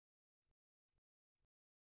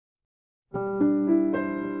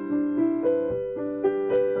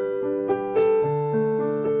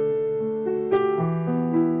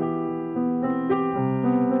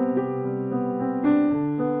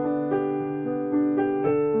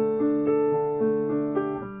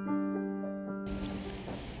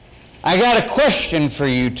I got a question for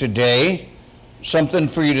you today, something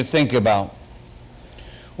for you to think about.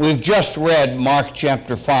 We've just read Mark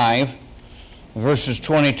chapter 5, verses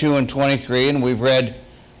 22 and 23, and we've read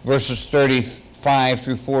verses 35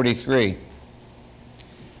 through 43.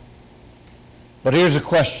 But here's a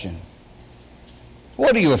question.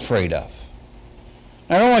 What are you afraid of?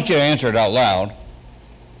 I don't want you to answer it out loud.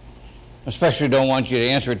 Especially don't want you to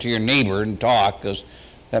answer it to your neighbor and talk, because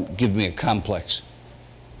that gives me a complex.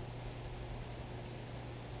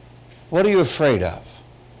 What are you afraid of?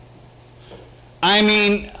 I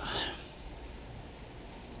mean,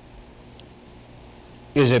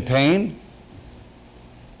 is it pain?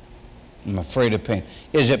 I'm afraid of pain.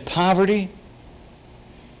 Is it poverty?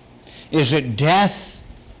 Is it death?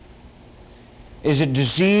 Is it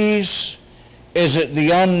disease? Is it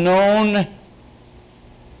the unknown?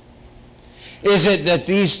 Is it that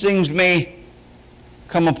these things may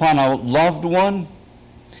come upon a loved one?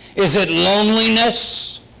 Is it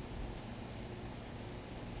loneliness?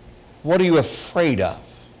 What are you afraid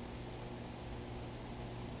of?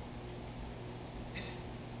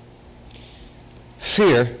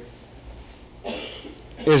 Fear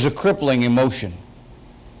is a crippling emotion.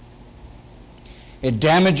 It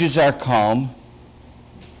damages our calm,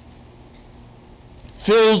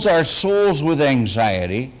 fills our souls with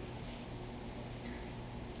anxiety,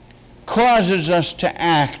 causes us to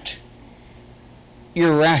act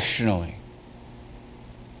irrationally,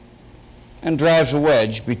 and drives a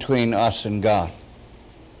wedge between us and God.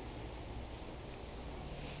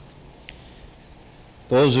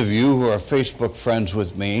 Those of you who are Facebook friends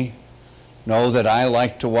with me know that I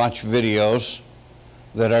like to watch videos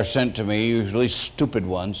that are sent to me, usually stupid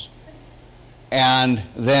ones, and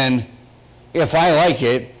then if I like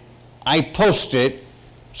it, I post it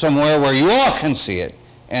somewhere where you all can see it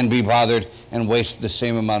and be bothered and waste the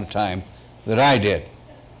same amount of time that I did.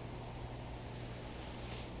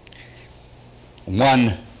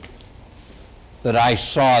 One that I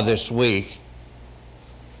saw this week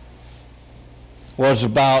was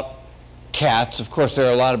about cats. Of course, there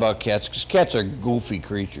are a lot about cats, because cats are goofy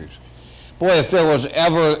creatures. Boy, if there was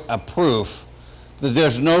ever a proof that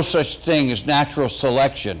there's no such thing as natural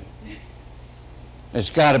selection, it's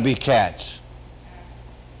got to be cats.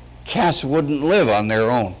 Cats wouldn't live on their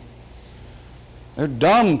own. They're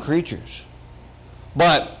dumb creatures.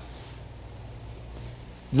 But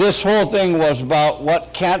this whole thing was about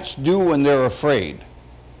what cats do when they're afraid.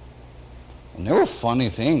 And there were funny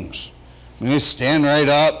things. I mean, they stand right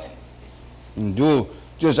up and do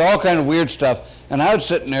just all kind of weird stuff. And I was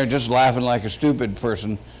sitting there just laughing like a stupid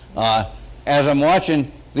person as I'm watching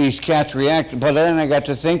these cats react. But then I got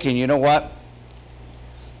to thinking, you know what?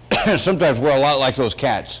 Sometimes we're a lot like those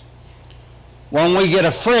cats. When we get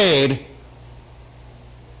afraid,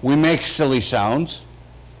 we make silly sounds,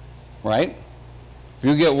 right? If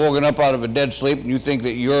you get woken up out of a dead sleep and you think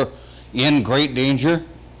that you're in great danger,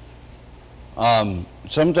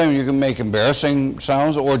 sometimes you can make embarrassing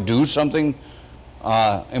sounds or do something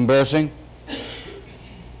embarrassing.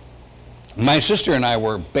 My sister and I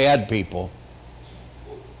were bad people.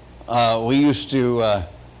 We used to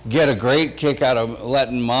get a great kick out of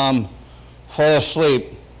letting Mom fall asleep,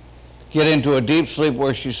 get into a deep sleep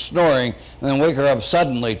where she's snoring, and then wake her up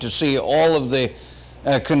suddenly to see all of the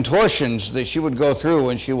contortions that she would go through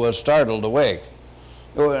when she was startled awake.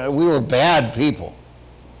 We were bad people.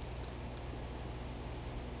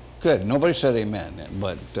 Good. Nobody said amen,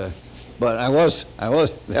 but that was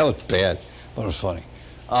bad, but it was funny.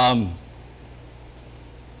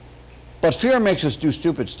 But fear makes us do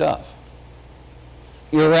stupid stuff,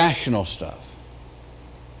 irrational stuff.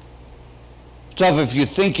 Stuff, if you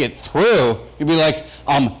think it through, you'd be like,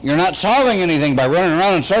 you're not solving anything by running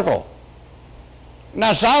around in a circle. You're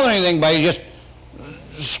not solving anything by just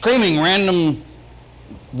screaming random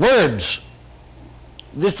words.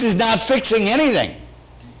 This is not fixing anything.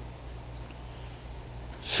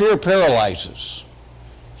 Fear paralyzes.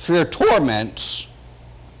 Fear torments.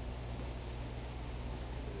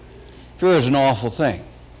 Fear is an awful thing.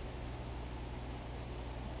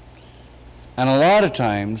 And a lot of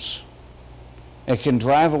times, it can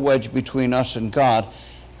drive a wedge between us and God,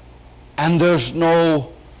 and there's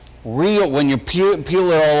no real, when you peel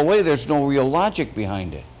it all away, there's no real logic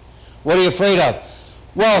behind it. What are you afraid of?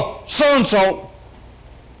 Well, so-and-so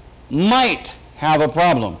might have a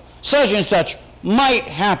problem. Such and such might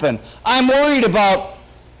happen. I'm worried about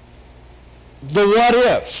the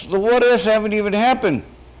what-ifs. The what-ifs haven't even happened.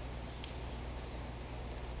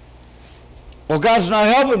 Well, God's not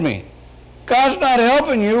helping me. God's not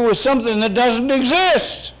helping you with something that doesn't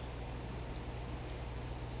exist.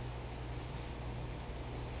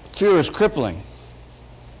 Fear is crippling.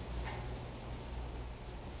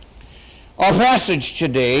 Our passage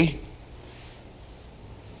today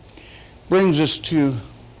brings us to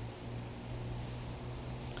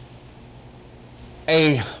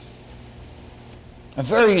a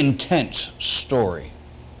very intense story.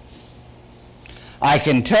 I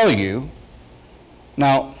can tell you,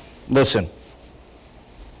 now listen,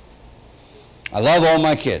 I love all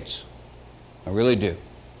my kids, I really do.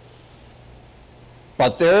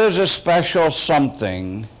 But there is a special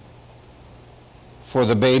something for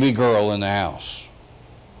the baby girl in the house.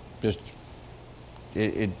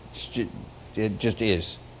 It just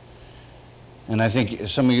is. And I think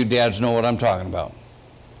some of you dads know what I'm talking about.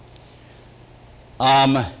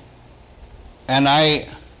 And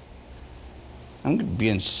I'm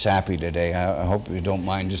being sappy today. I hope you don't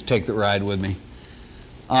mind. Just take the ride with me.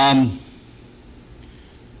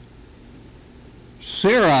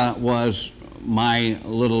 Sarah was my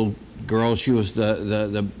little girl. She was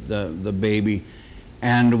the baby.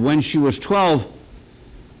 And when she was 12,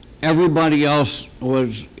 everybody else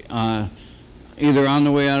was either on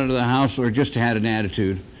the way out of the house or just had an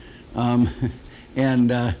attitude. And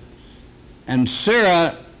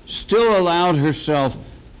Sarah still allowed herself,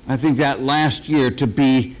 I think that last year, to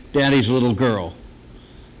be Daddy's little girl.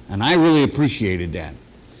 And I really appreciated that.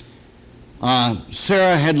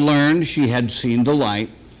 Sarah had learned, she had seen the light.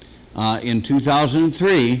 In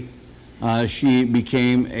 2003, she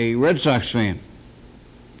became a Red Sox fan.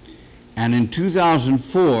 And in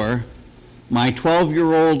 2004, my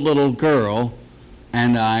 12-year-old little girl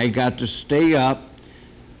and I got to stay up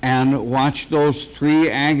and watch those 3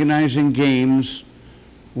 agonizing games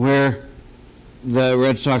where the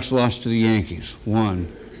Red Sox lost to the Yankees,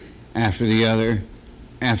 one after the other,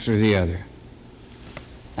 after the other.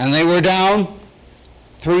 And they were down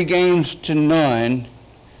 3-0,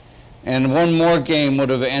 and one more game would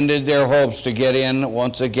have ended their hopes to get in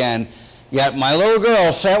once again. Yet my little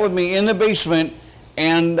girl sat with me in the basement,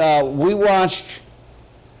 and we watched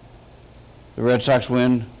the Red Sox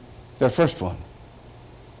win their first one,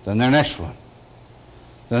 then their next one,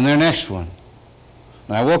 then their next one.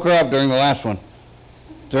 And I woke her up during the last one,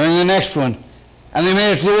 during the next one, and they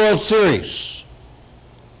made it to the World Series.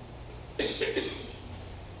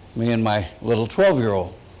 Me and my little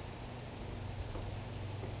 12-year-old.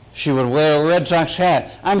 She would wear a Red Sox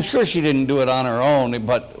hat. I'm sure she didn't do it on her own,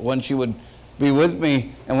 but when she would be with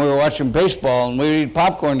me and we were watching baseball and we would eat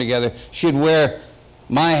popcorn together, she'd wear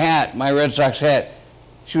my hat, my Red Sox hat.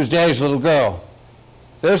 She was Daddy's little girl.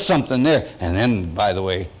 There's something there. And then, by the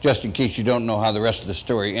way, just in case you don't know how the rest of the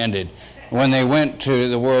story ended, when they went to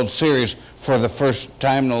the World Series for the first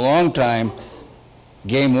time in a long time,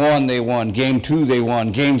 Game 1 they won, Game 2 they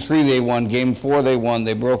won, Game 3 they won, Game 4 they won.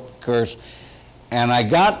 They broke the curse. And I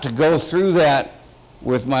got to go through that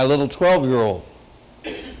with my little 12-year-old.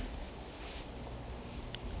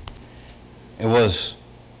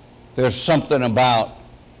 There's something about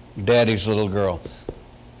Daddy's little girl.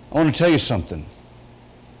 I want to tell you something.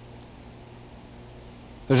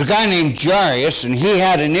 There's a guy named Jairus, and he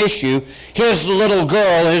had an issue. His little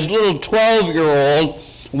girl, his little 12-year-old,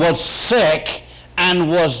 was sick and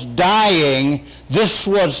was dying. This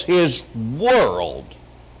was his world.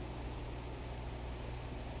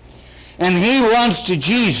 And he runs to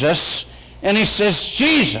Jesus, and he says,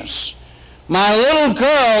 Jesus, my little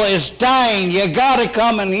girl is dying. You got to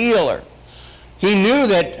come and heal her. He knew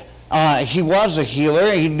that he was a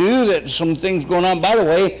healer. He knew that some things going on. By the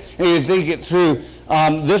way, if you think it through,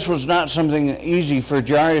 this was not something easy for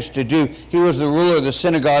Jairus to do. He was the ruler of the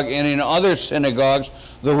synagogue, and in other synagogues,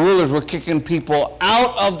 the rulers were kicking people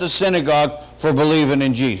out of the synagogue for believing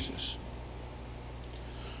in Jesus.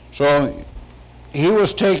 So he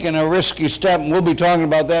was taking a risky step, and we'll be talking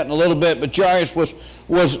about that in a little bit, but Jairus was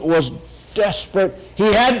desperate.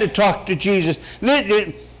 He had to talk to Jesus.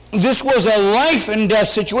 This was a life and death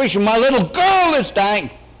situation. My little girl is dying.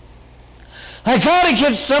 I got to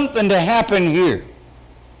get something to happen here.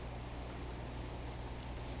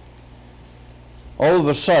 All of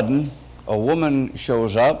a sudden, a woman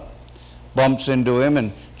shows up, bumps into him,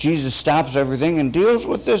 and Jesus stops everything and deals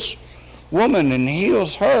with this woman and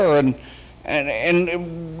heals her. And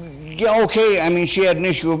yeah, okay, I mean, she had an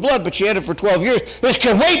issue of blood, but she had it for 12 years. This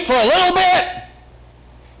can wait for a little bit.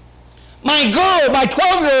 My girl, my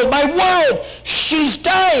 12-year-old, my world, she's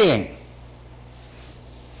dying.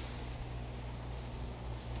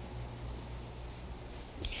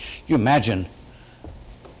 You imagine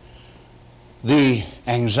the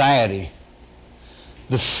anxiety,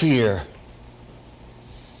 the fear,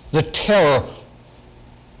 the terror.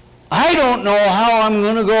 I don't know how I'm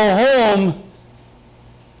going to go home.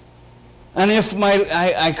 And if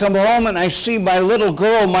I come home and I see my little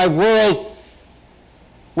girl, my world,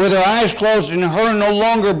 with her eyes closed and her no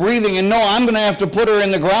longer breathing, and no, I'm going to have to put her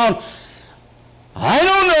in the ground. I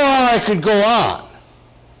don't know how I could go on.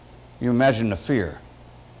 You imagine the fear.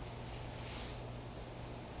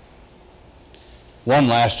 One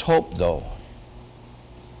last hope, though.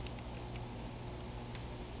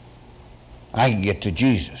 I can get to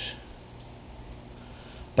Jesus.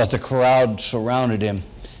 But the crowd surrounded him.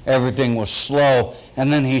 Everything was slow.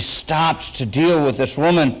 And then he stops to deal with this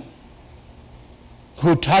woman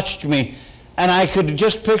who touched me. And I could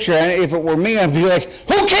just picture, if it were me, I'd be like,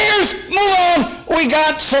 who cares? Move on. We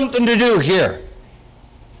got something to do here.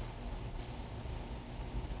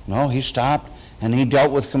 No, he stopped and he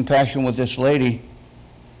dealt with compassion with this lady.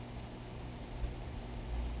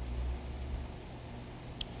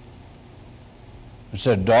 It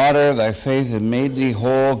said, daughter, thy faith hath made thee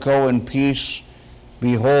whole. Go in peace.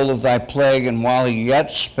 Be whole of thy plague. And while he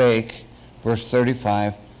yet spake, verse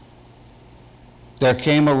 35, there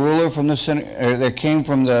came from the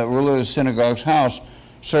ruler of the synagogue's house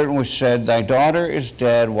certain which said, thy daughter is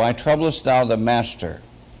dead. Why troublest thou the master?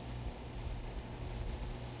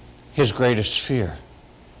 His greatest fear.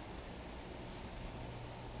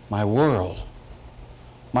 My world.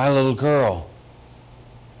 My little girl.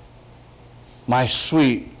 My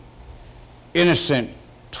sweet, innocent,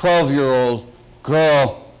 12-year-old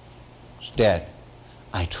girl is dead.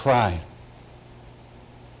 I tried.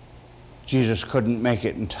 Jesus couldn't make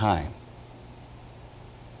it in time.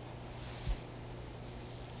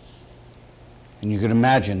 And you can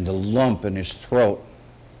imagine the lump in his throat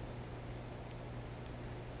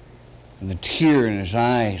and the tear in his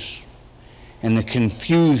eyes and the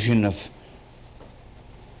confusion of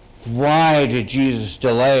why did Jesus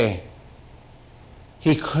delay?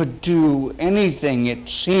 He could do anything, it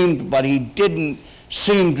seemed, but he didn't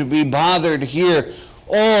seem to be bothered here.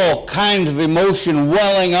 All kinds of emotion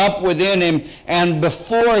welling up within him, and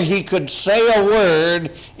before he could say a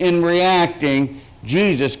word in reacting,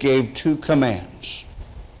 Jesus gave 2 commands.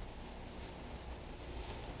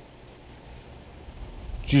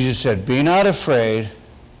 Jesus said, be not afraid,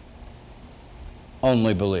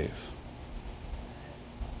 only believe.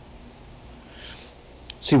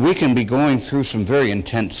 See, we can be going through some very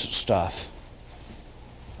intense stuff.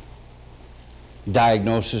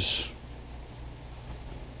 Diagnosis,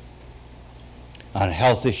 on a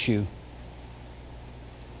health issue,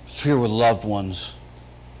 fear with loved ones,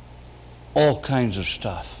 all kinds of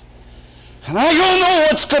stuff. And I don't know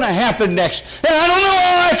what's going to happen next. And I don't know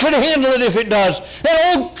how I could handle it if it does. And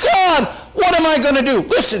oh God, what am I going to do?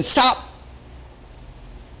 Listen, stop.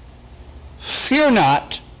 Fear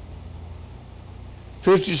not.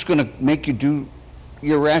 Fear's just going to make you do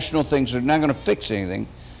irrational things. They're not going to fix anything.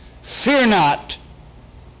 Fear not,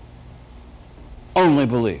 only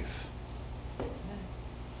believe.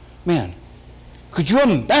 Man, could you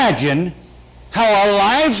imagine how our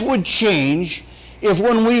lives would change if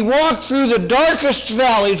when we walk through the darkest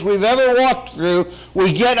valleys we've ever walked through,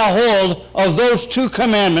 we get a hold of those 2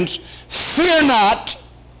 commandments? Fear not,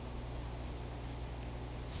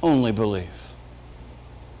 only believe.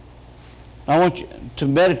 I want you to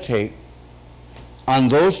meditate on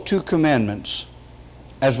those 2 commandments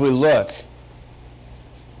as we look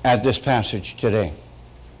at this passage today.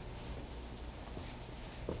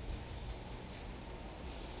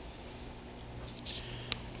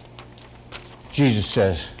 Jesus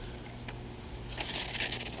says,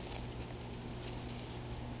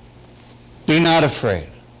 be not afraid.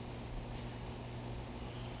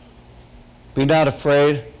 Be not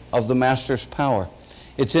afraid of the Master's power.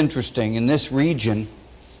 It's interesting, in this region,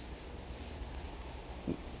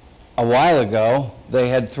 a while ago, they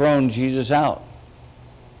had thrown Jesus out.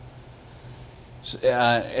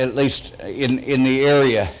 At least in the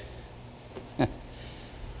area.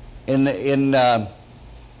 in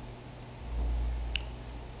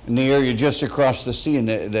the area just across the sea, in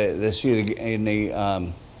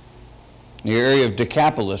the area of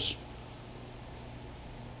Decapolis.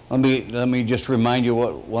 Let me just remind you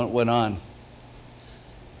what went on.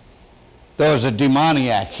 There was a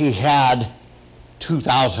demoniac. He had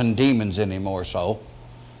 2,000 demons in him or so.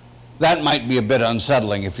 That might be a bit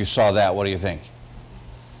unsettling if you saw that. What do you think?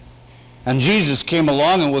 And Jesus came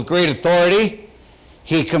along, and with great authority,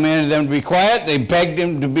 he commanded them to be quiet. They begged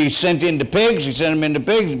him to be sent into pigs. He sent them into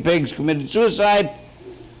pigs. The pigs committed suicide.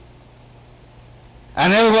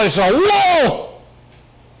 And everybody saw, whoa!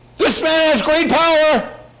 This man has great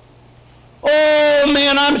power. Oh,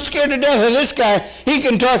 man, I'm scared to death of this guy. He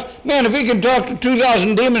can talk. Man, if he can talk to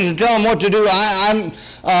 2,000 demons and tell them what to do,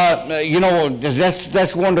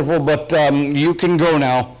 that's wonderful, but you can go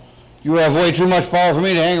now. You have way too much power for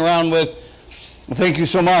me to hang around with. Thank you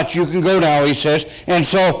so much. You can go now, he says. And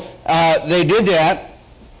so they did that.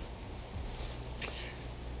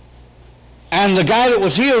 And the guy that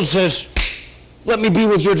was healed says, let me be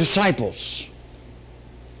with your disciples.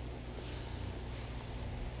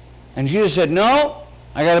 And Jesus said, no,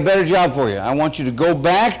 I got a better job for you. I want you to go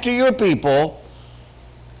back to your people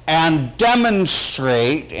and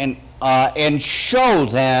demonstrate and show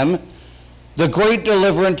them the great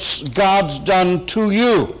deliverance God's done to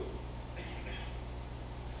you.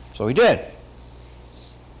 So he did.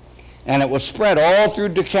 And it was spread all through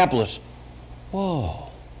Decapolis. Whoa.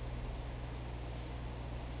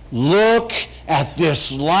 Look at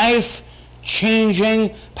this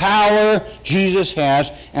life-changing power Jesus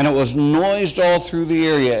has. And it was noised all through the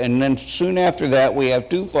area. And then soon after that, we have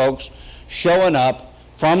two folks showing up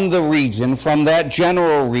from the region, from that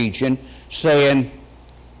general region, saying,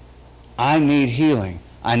 I need healing.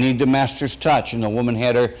 I need the master's touch. And the woman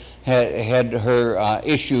had her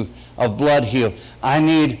issue of blood healed. I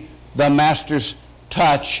need the master's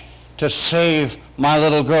touch to save my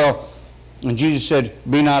little girl. And Jesus said,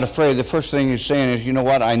 be not afraid. The first thing he's saying is, you know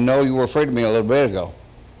what? I know you were afraid of me a little bit ago.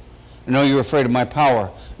 I know you were afraid of my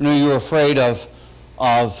power. I know you were afraid of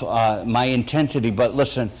my intensity. But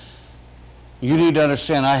listen, you need to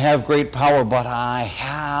understand I have great power, but I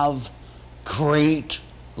have great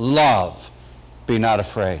love. Be not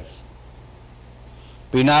afraid.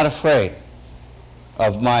 Be not afraid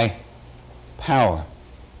of my power.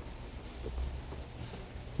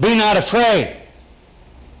 Be not afraid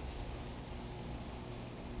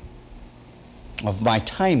of my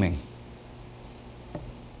timing.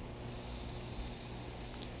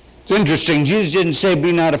 It's interesting, Jesus didn't say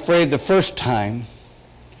be not afraid the first time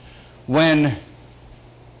when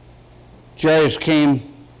Jairus came,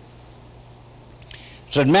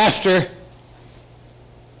 said, Master,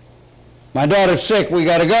 my daughter's sick, we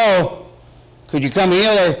got to go. Could you come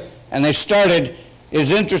heal her? And they started. It's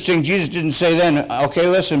interesting, Jesus didn't say then, okay,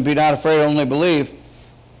 listen, be not afraid, only believe.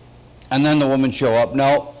 And then the woman show up.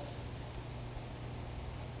 No.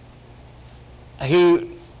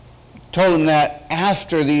 He told him that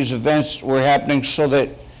after these events were happening so that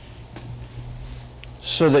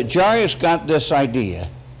Jairus got this idea.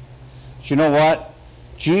 You know what?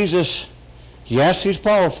 Jesus, yes, he's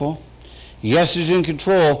powerful. Yes, he's in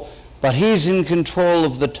control. But he's in control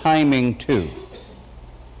of the timing too.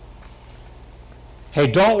 Hey,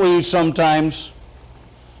 don't we sometimes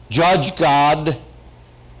judge God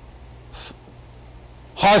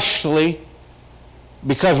harshly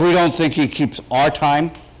because we don't think he keeps our time?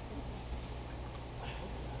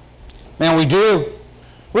 Man, we do.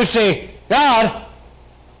 We say, God,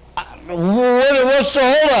 what's the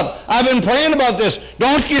holdup? I've been praying about this.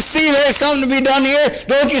 Don't you see there's something to be done here?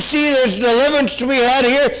 Don't you see there's deliverance to be had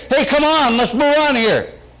here? Hey, come on, let's move on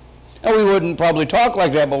here. And we wouldn't probably talk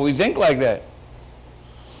like that, but we think like that.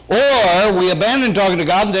 Or we abandon talking to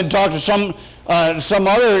God and then talk to some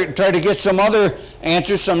other, try to get some other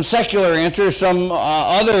answer, some secular answer, some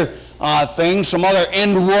other thing, some other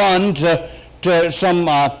end run to some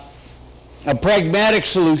a pragmatic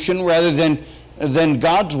solution rather than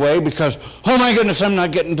God's way, because, oh my goodness, I'm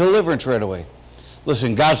not getting deliverance right away.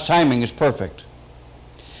 Listen, God's timing is perfect.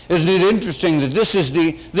 Isn't it interesting that this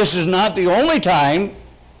is not the only time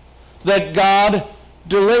that God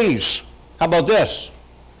delays? How about this?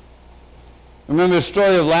 Remember the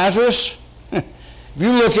story of Lazarus? If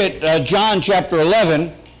you look at John chapter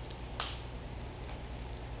 11,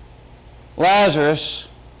 Lazarus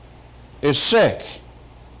is sick.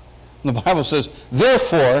 And the Bible says,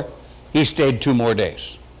 therefore, he stayed 2 more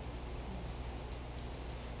days.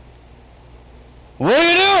 What are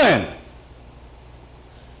you doing?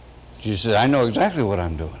 Jesus said, I know exactly what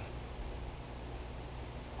I'm doing.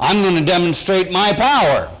 I'm going to demonstrate my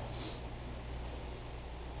power.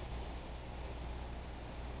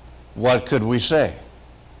 What could we say?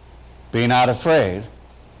 Be not afraid,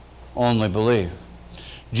 only believe.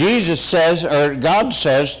 Jesus says, or God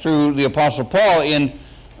says through the Apostle Paul in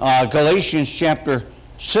Galatians chapter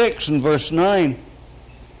 6 and verse 9,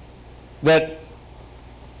 that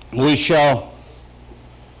we shall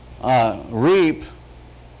reap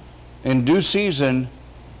in due season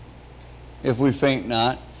if we faint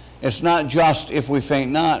not. It's not just if we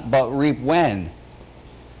faint not, but reap when?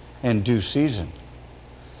 In due season.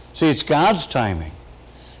 See, it's God's timing.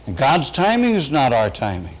 And God's timing is not our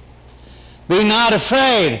timing. Be not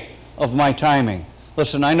afraid of my timing.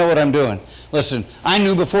 Listen, I know what I'm doing. Listen, I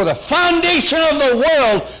knew before the foundation of the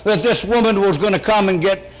world that this woman was going to come and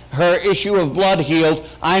get her issue of blood healed.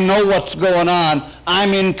 I know what's going on. I'm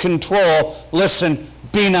in control. Listen,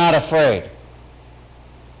 be not afraid.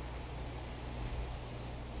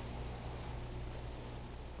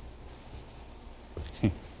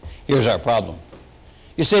 Here's our problem.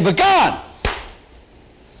 You say, but God,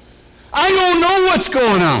 I don't know what's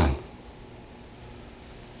going on.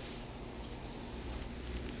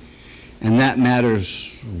 And that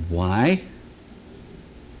matters why?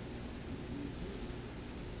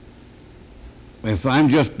 If I'm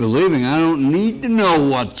just believing, I don't need to know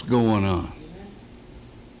what's going on.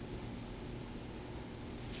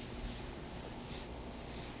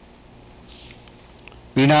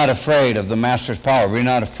 Be not afraid of the Master's power. Be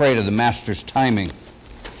not afraid of the Master's timing.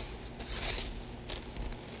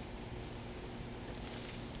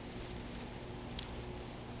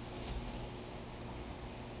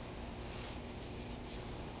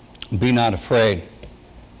 Be not afraid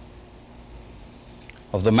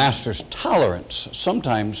of the Master's tolerance.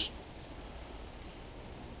 Sometimes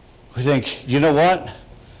we think, you know what?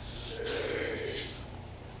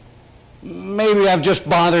 Maybe I've just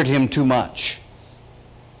bothered him too much.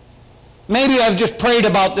 Maybe I've just prayed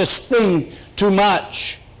about this thing too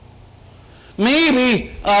much.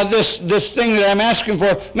 Maybe this thing that I'm asking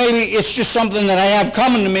for, maybe it's just something that I have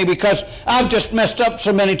coming to me because I've just messed up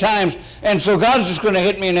so many times, and so God's just going to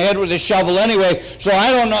hit me in the head with his shovel anyway, so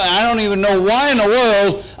I don't know, I don't even know why in the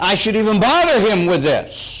world I should even bother him with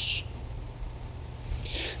this.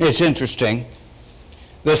 It's interesting.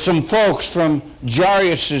 There's some folks from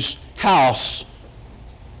Jairus' house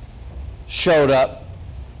showed up,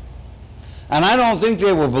 and I don't think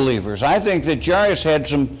they were believers. I think that Jairus had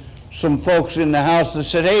some folks in the house that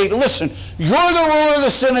said, hey, listen, you're the ruler of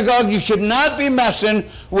the synagogue. You should not be messing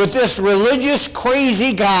with this religious,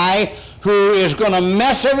 crazy guy who is going to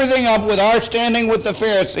mess everything up with our standing with the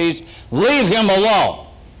Pharisees. Leave him alone.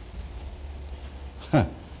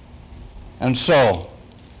 And so,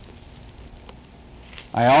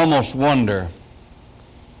 I almost wonder,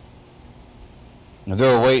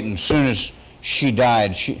 they were waiting. As soon as she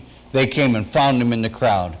died, they came and found him in the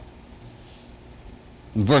crowd.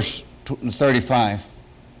 In verse 35,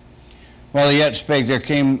 while he yet spake, there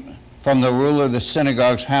came from the ruler of the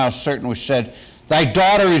synagogue's house certain which said, thy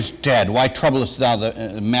daughter is dead. Why troublest thou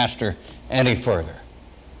the master any further?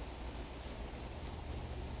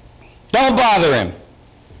 Don't bother him.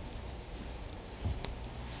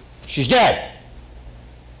 She's dead.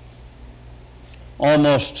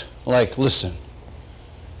 Almost like, listen,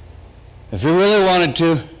 if he really wanted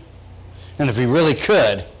to, and if he really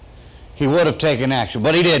could, he would have taken action,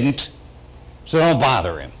 but he didn't, so don't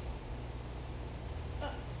bother him.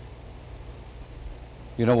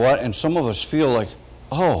 You know what? And some of us feel like,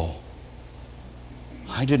 oh,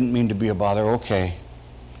 I didn't mean to be a bother. Okay.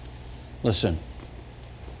 Listen,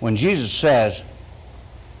 when Jesus says,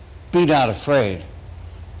 be not afraid,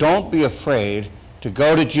 don't be afraid to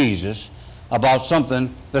go to Jesus about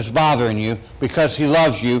something that's bothering you because he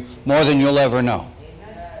loves you more than you'll ever know.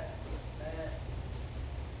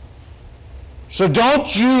 So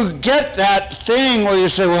don't you get that thing where you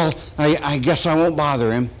say, well, I guess I won't bother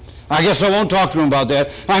him. I guess I won't talk to him about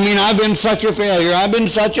that. I mean, I've been such a failure. I've been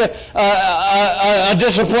such a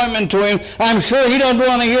disappointment to him. I'm sure he doesn't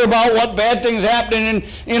want to hear about what bad things happening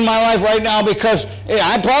in my life right now because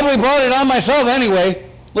I probably brought it on myself anyway.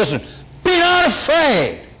 Listen, be not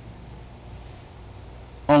afraid.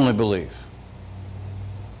 Only believe.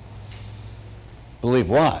 Believe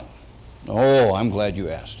what? Oh, I'm glad you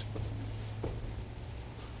asked.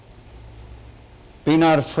 Be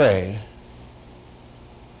not afraid.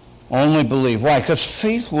 Only believe. Why? Because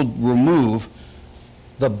faith will remove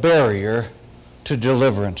the barrier to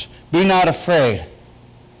deliverance. Be not afraid.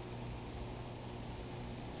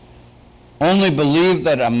 Only believe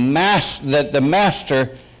that that the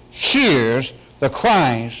Master hears the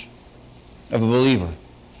cries of a believer.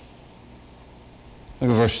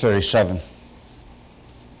 Look at verse 37.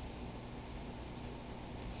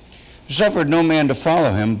 Suffered no man to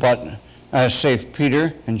follow him, but saith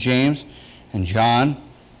Peter and James and John,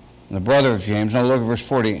 and the brother of James. Now look at verse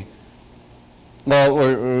 40. Well,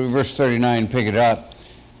 or verse 39, pick it up.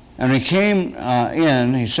 And when he came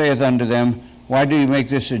in, he saith unto them, why do you make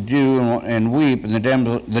this ado and weep? And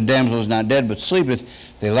the damsel is not dead, but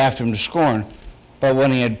sleepeth. They laughed him to scorn. But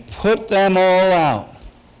when he had put them all out,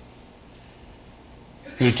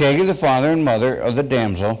 he taketh the father and mother of the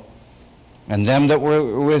damsel, and them that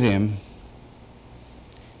were with him,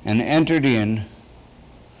 and entered in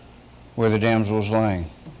where the damsel was lying.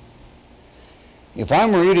 If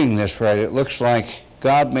I'm reading this right, it looks like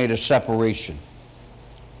God made a separation.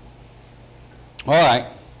 All right,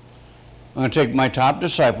 I'm going to take my top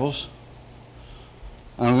disciples,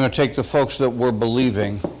 and I'm going to take the folks that were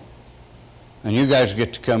believing, and you guys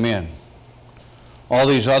get to come in. All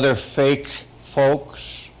these other fake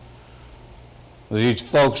folks, these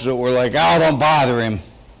folks that were like, oh, don't bother him.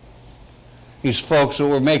 These folks that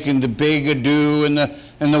were making the big ado and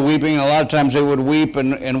the weeping. A lot of times they would weep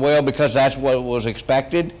and wail because that's what was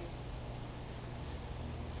expected.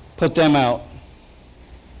 Put them out.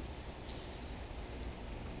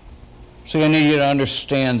 See, I need you to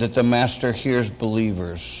understand that the Master hears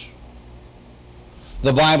believers.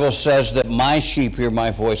 The Bible says that my sheep hear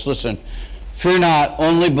my voice. Listen, fear not,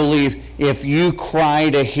 only believe. If you cry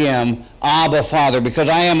to him, Abba, Father, because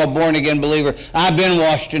I am a born-again believer. I've been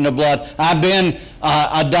washed in the blood. I've been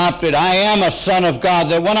adopted. I am a son of God.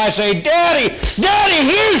 That when I say, Daddy, Daddy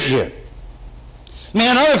hears you.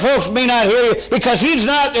 Man, other folks may not hear you because he's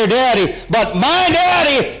not their daddy, but my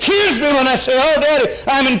daddy hears me when I say, oh, Daddy,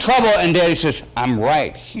 I'm in trouble. And Daddy says, I'm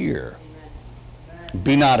right here.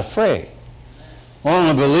 Be not afraid.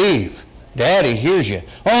 Only believe. Daddy hears you.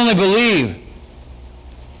 Only believe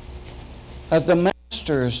that the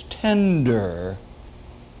Master is tender,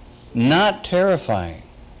 not terrifying.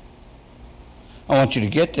 I want you to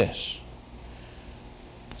get this.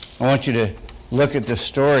 I want you to look at the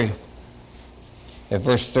story at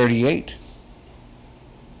verse 38.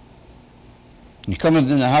 You come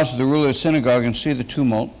into the house of the ruler of the synagogue and see the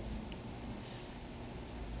tumult.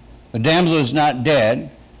 The damsel is not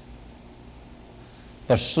dead,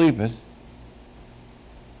 but sleepeth.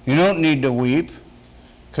 You don't need to weep,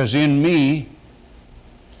 because in me,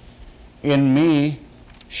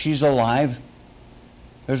 she's alive.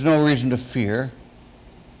 There's no reason to fear.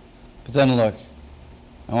 But then look,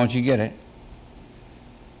 I want you to get it.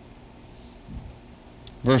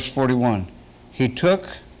 Verse 41, he took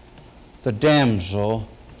the damsel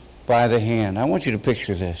by the hand. I want you to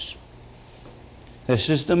picture this. This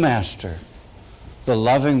is the Master, the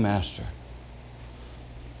loving Master,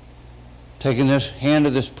 taking this hand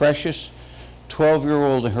of this precious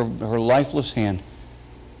 12-year-old, her lifeless hand,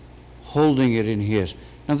 holding it in his.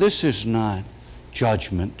 Now this is not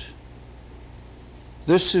judgment.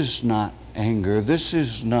 This is not anger. This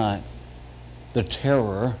is not the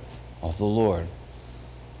terror of the Lord.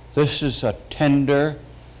 This is a tender,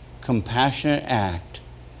 compassionate act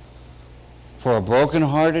for a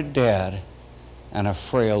broken-hearted dad and a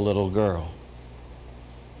frail little girl.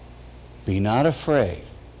 Be not afraid,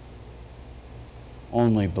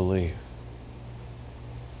 only believe.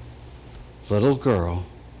 Little girl,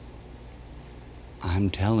 I'm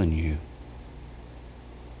telling you,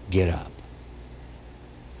 get up.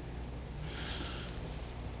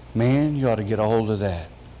 Man, you ought to get a hold of that.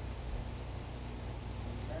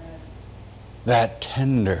 That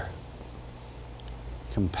tender,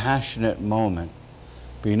 compassionate moment.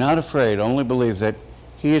 Be not afraid, only believe that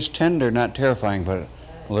he is tender, not terrifying. But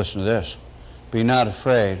listen to this. Be not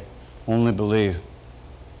afraid, only believe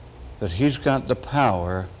that he's got the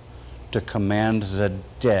power to command the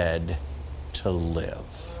dead to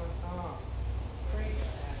live.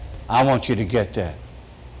 I want you to get that.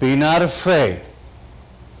 Be not afraid,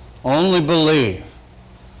 only believe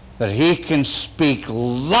that he can speak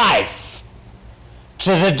life to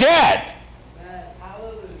the dead.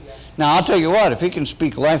 Now, I'll tell you what, if he can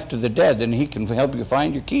speak life to the dead, then he can help you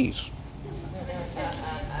find your keys.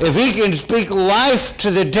 If he can speak life to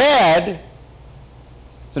the dead,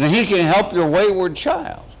 then he can help your wayward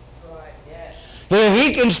child. If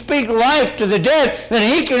he can speak life to the dead,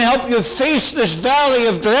 then he can help you face this valley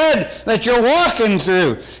of dread that you're walking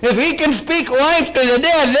through. If he can speak life to the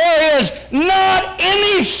dead, there is not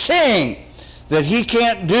anything that he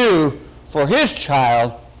can't do for his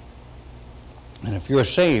child. And if you're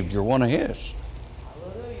saved, you're one of his.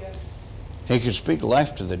 Hallelujah. He can speak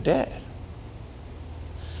life to the dead.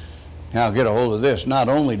 Now get a hold of this. Not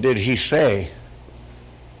only did he say,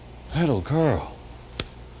 little girl,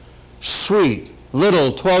 sweet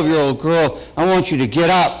little 12-year-old girl, I want you to get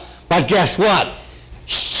up. But guess what?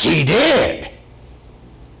 She did.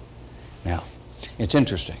 Now, it's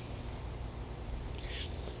interesting.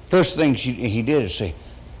 First thing he did is say,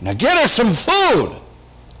 now get her some food.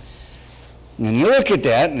 And you look at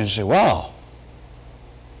that and you say, wow,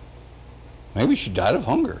 maybe she died of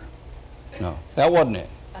hunger. No, that wasn't it.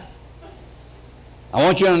 I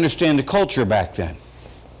want you to understand the culture back then.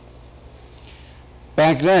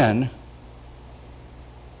 Back then,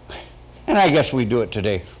 and I guess we do it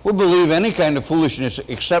today, we believe any kind of foolishness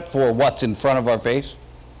except for what's in front of our face.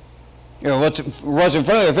 You know, what's in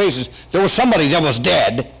front of their faces, there was somebody that was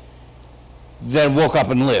dead that woke up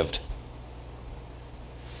and lived.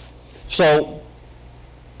 So,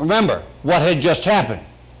 remember what had just happened.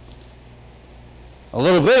 A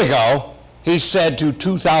little bit ago, he said to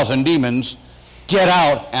 2,000 demons, get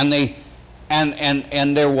out, and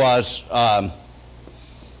there was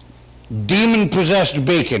demon-possessed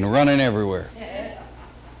bacon running everywhere.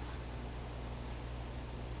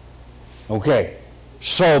 Okay,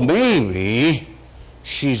 so maybe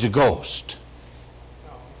she's a ghost.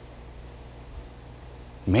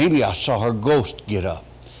 Maybe I saw her ghost get up.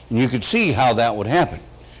 And you could see how that would happen.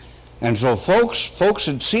 And so folks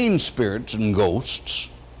had seen spirits and ghosts.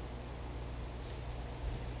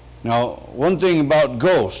 Now, one thing about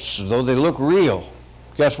ghosts, though they look real,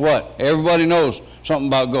 guess what? Everybody knows something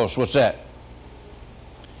about ghosts. What's that?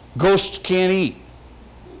 Ghosts can't eat.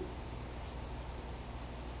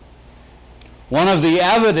 One of the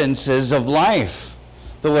evidences of life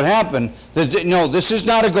that would happen, that, no, this is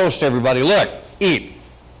not a ghost, everybody. Look, eat.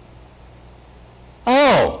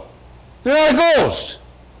 Oh, you're not a ghost.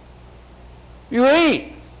 You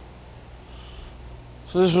eat.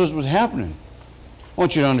 So this was what's happening. I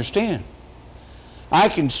want you to understand. I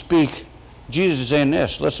can speak, Jesus is saying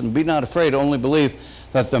this, listen, be not afraid, only believe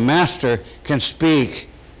that the Master can speak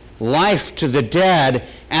life to the dead,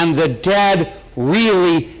 and the dead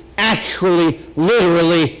really, actually,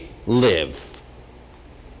 literally live.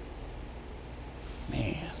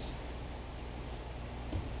 Man.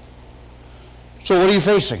 So what are you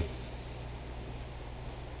facing?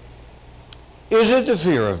 Is it the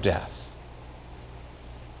fear of death?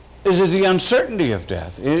 Is it the uncertainty of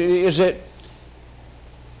death? Is it,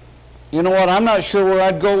 you know what, I'm not sure where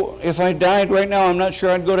I'd go if I died right now. I'm not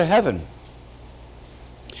sure I'd go to heaven.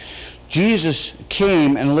 Jesus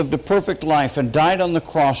came and lived a perfect life and died on the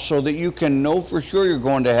cross so that you can know for sure you're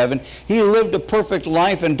going to heaven. He lived a perfect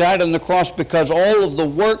life and died on the cross because all of the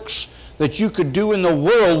works that you could do in the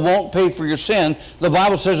world won't pay for your sin. The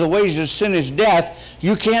Bible says the wages of sin is death.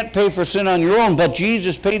 You can't pay for sin on your own, but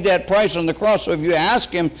Jesus paid that price on the cross. So if you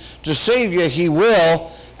ask Him to save you, He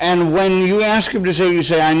will. And when you ask Him to save you,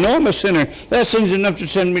 say, I know I'm a sinner. That sin's enough to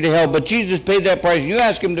send me to hell, but Jesus paid that price. You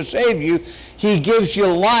ask Him to save you, He gives you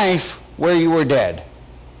life where you were dead.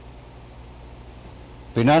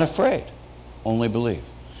 Be not afraid, only believe.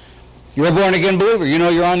 You're a born-again believer. You know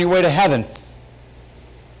you're on your way to heaven.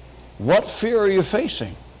 What fear are you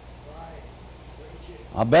facing?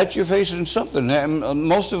 I bet you're facing something.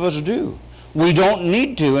 Most of us do. We don't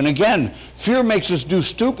need to. And again, fear makes us do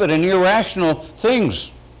stupid and irrational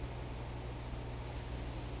things.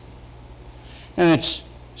 And it's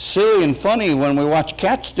silly and funny when we watch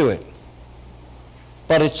cats do it.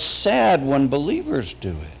 But it's sad when believers do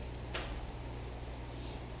it.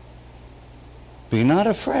 Be not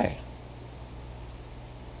afraid.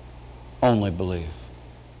 Only believe.